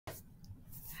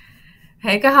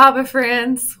Hey Cahaba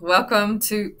friends, welcome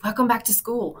back to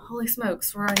school. Holy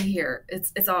smokes, we're already here.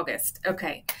 It's August.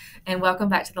 Okay. And welcome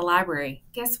back to the library.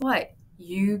 Guess what?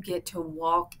 You get to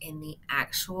walk in the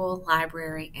actual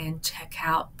library and check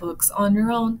out books on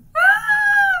your own.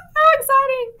 How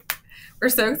exciting. We're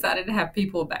so excited to have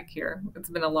people back here. It's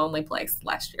been a lonely place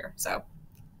last year. So,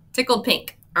 tickled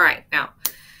pink. All right, now,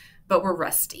 but we're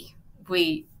rusty.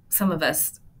 Some of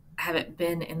us haven't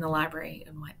been in the library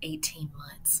in 18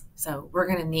 months. So we're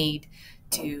going to need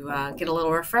to get a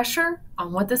little refresher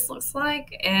on what this looks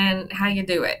like and how you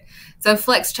do it. So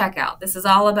Flex Checkout. This is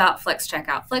all about Flex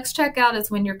Checkout. Flex Checkout is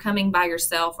when you're coming by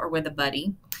yourself or with a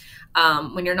buddy,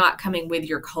 when you're not coming with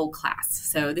your whole class.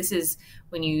 So this is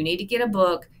when you need to get a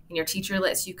book and your teacher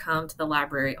lets you come to the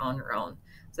library on your own.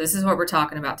 So this is what we're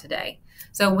talking about today.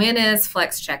 So when is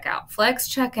Flex Checkout? Flex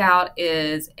Checkout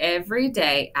is every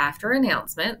day after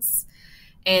announcements,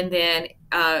 and then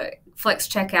Flex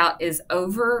Checkout is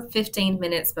over 15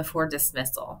 minutes before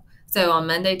dismissal. So on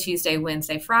Monday, Tuesday,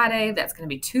 Wednesday, Friday, that's going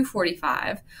to be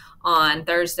 2:45. On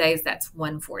Thursdays, that's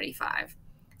 1:45.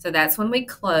 So that's when we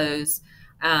close.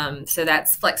 So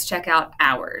that's Flex Checkout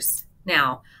hours.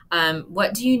 Now,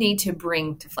 what do you need to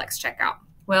bring to Flex Checkout?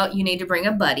 Well, you need to bring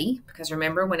a buddy, because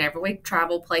remember, whenever we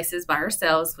travel places by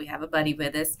ourselves, we have a buddy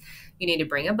with us. You need to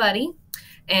bring a buddy,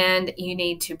 and you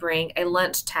need to bring a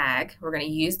lunch tag. We're going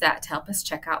to use that to help us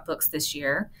check out books this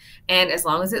year. And as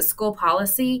long as it's school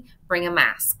policy, bring a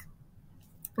mask.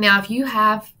 Now, if you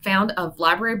have found a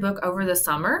library book over the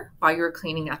summer while you were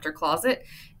cleaning out your closet,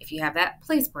 if you have that,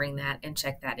 please bring that and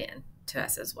check that in to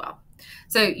us as well.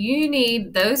 So you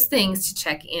need those things to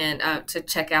check in, to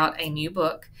check out a new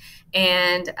book.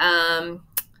 And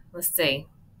let's see,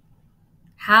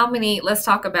 let's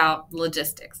talk about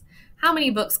logistics. How many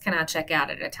books can I check out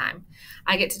at a time?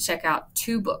 I get to check out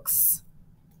 2 books.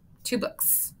 2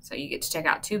 books. So you get to check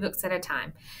out 2 books at a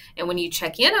time. And when you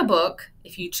check in a book,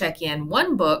 if you check in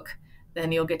 1 book,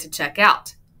 then you'll get to check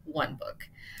out 1 book.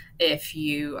 If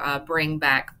you bring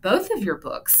back both of your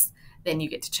books, then you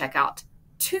get to check out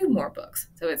 2 more books.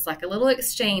 So it's like a little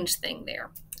exchange thing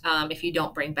there. If you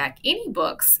don't bring back any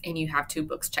books and you have 2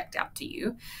 books checked out to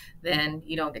you, then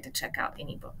you don't get to check out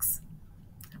any books.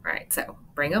 All right, so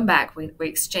bring them back. We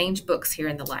exchange books here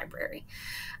in the library.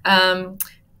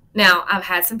 Now, I've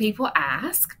had some people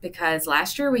ask, because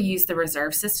last year we used the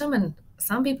reserve system and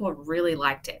some people really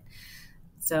liked it.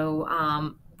 So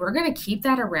we're going to keep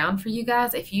that around for you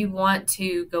guys. If you want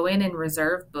to go in and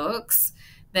reserve books,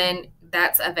 then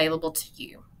that's available to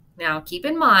you. Now, keep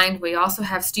in mind, we also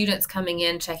have students coming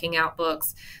in checking out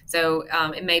books, so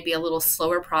it may be a little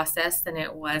slower process than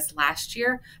it was last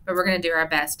year, but we're going to do our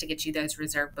best to get you those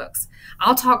reserved books.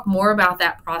 I'll talk more about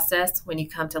that process when you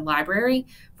come to library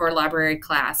for a library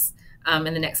class in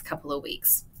the next couple of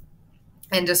weeks,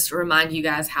 and just remind you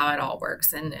guys how it all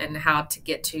works and how to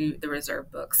get to the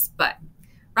reserved books. But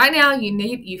right now, you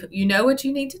know what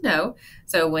you need to know.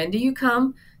 So when do you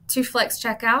come to Flex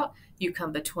Checkout? You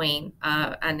come between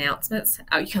announcements.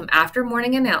 You come after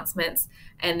morning announcements,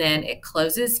 and then it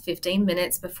closes 15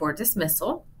 minutes before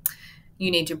dismissal.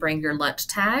 You need to bring your lunch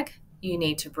tag. You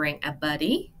need to bring a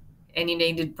buddy, and you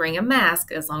need to bring a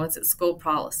mask as long as it's school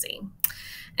policy.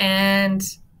 And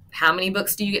how many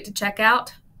books do you get to check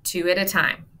out? 2 at a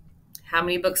time. How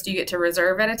many books do you get to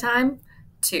reserve at a time?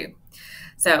 2.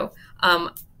 So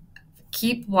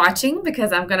keep watching,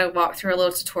 because I'm going to walk through a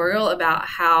little tutorial about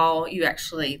how you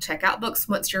actually check out books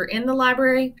once you're in the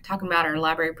library, talking about our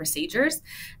library procedures,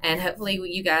 and hopefully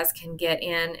you guys can get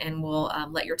in, and we'll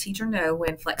let your teacher know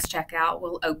when Flex Checkout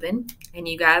will open and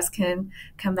you guys can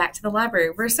come back to the library.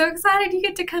 We're so excited you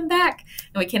get to come back,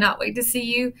 and we cannot wait to see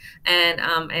you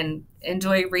and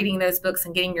enjoy reading those books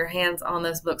and getting your hands on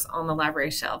those books on the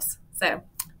library shelves. So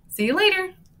see you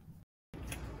later.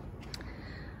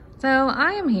 So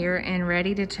I am here and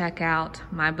ready to check out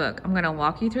my book. I'm going to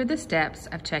walk you through the steps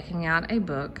of checking out a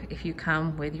book if you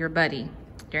come with your buddy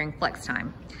during flex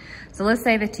time. So let's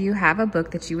say that you have a book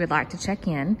that you would like to check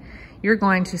in. You're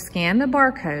going to scan the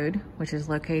barcode, which is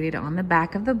located on the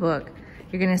back of the book.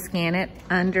 You're going to scan it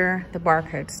under the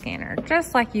barcode scanner,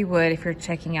 just like you would if you're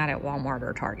checking out at Walmart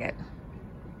or Target.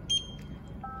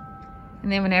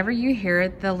 And then whenever you hear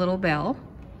the little bell,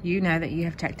 you know that you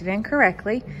have checked it in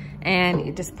correctly, and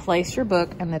you just place your book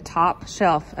on the top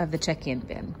shelf of the check-in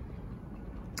bin.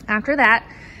 After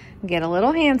that, get a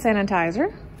little hand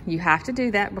sanitizer. You have to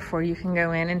do that before you can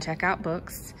go in and check out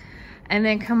books. And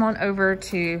then come on over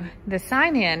to the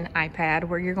sign-in iPad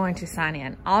where you're going to sign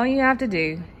in. All you have to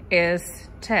do is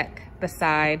check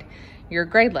beside your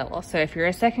grade level. So if you're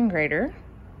a 2nd grader,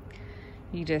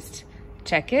 you just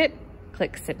check it,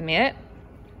 click submit,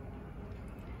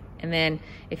 And then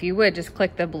if you would, just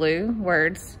click the blue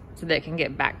words so that it can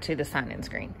get back to the sign-in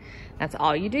screen. That's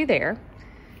all you do there.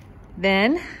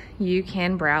 Then you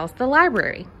can browse the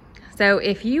library. So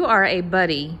if you are a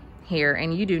buddy here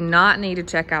and you do not need to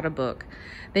check out a book,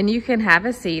 then you can have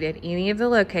a seat at any of the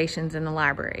locations in the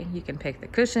library. You can pick the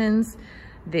cushions,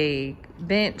 the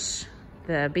bench,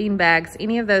 the bean bags,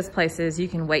 any of those places. You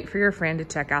can wait for your friend to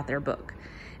check out their book.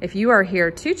 If you are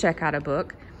here to check out a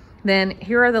book, then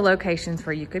here are the locations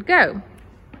where you could go.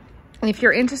 If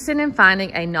you're interested in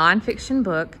finding a nonfiction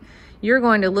book, you're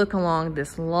going to look along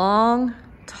this long,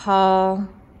 tall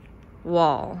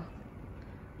wall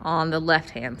on the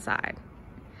left-hand side.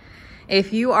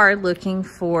 If you are looking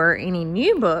for any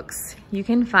new books, you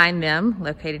can find them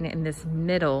located in this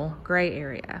middle gray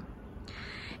area.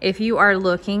 If you are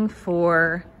looking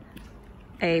for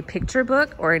a picture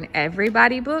book or an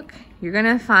everybody book, you're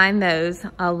gonna find those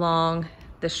along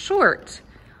the short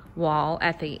wall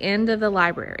at the end of the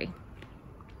library.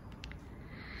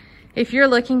 If you're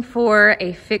looking for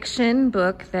a fiction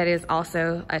book that is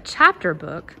also a chapter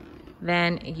book,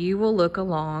 then you will look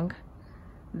along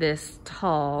this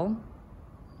tall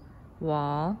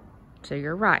wall to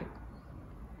your right.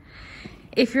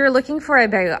 If you're looking for a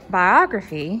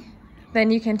biography,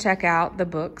 then you can check out the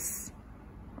books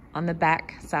on the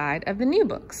back side of the new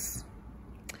books.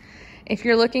 If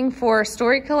you're looking for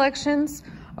story collections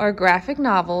or graphic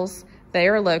novels, they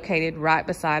are located right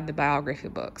beside the biography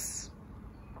books.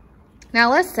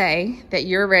 Now let's say that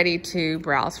you're ready to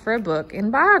browse for a book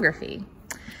in biography.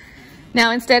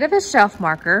 Now instead of a shelf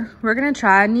marker, we're going to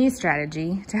try a new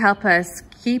strategy to help us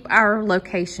keep our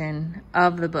location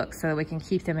of the books so that we can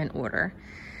keep them in order.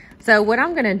 So what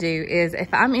I'm going to do is,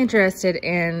 if I'm interested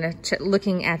in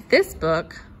looking at this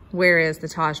book, Where is the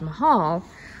Taj Mahal,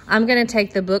 I'm going to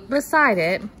take the book beside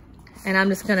it and I'm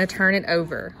just going to turn it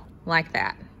over like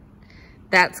that.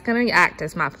 That's going to act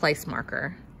as my place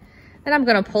marker. Then I'm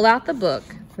going to pull out the book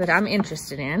that I'm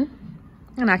interested in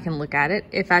and I can look at it.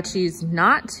 If I choose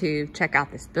not to check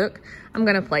out this book, I'm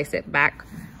going to place it back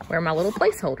where my little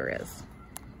placeholder is.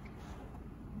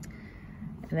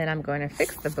 And then I'm going to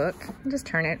fix the book and just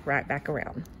turn it right back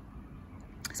around.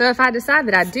 So if I decide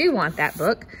that I do want that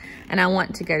book and I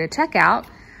want to go to checkout,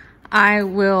 I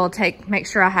will make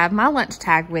sure I have my lunch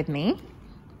tag with me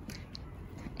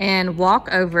and walk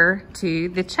over to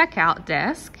the checkout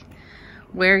desk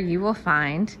where you will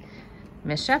find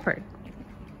Miss Shepherd.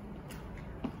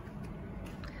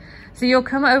 So you'll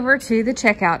come over to the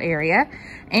checkout area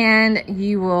and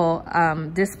you will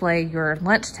display your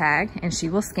lunch tag, and she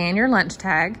will scan your lunch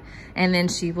tag, and then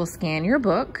she will scan your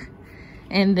book.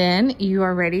 And then you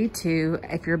are ready to,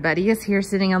 if your buddy is here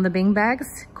sitting on the bean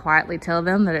bags, quietly tell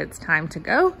them that it's time to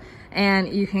go,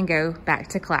 and you can go back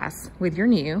to class with your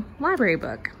new library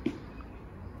book.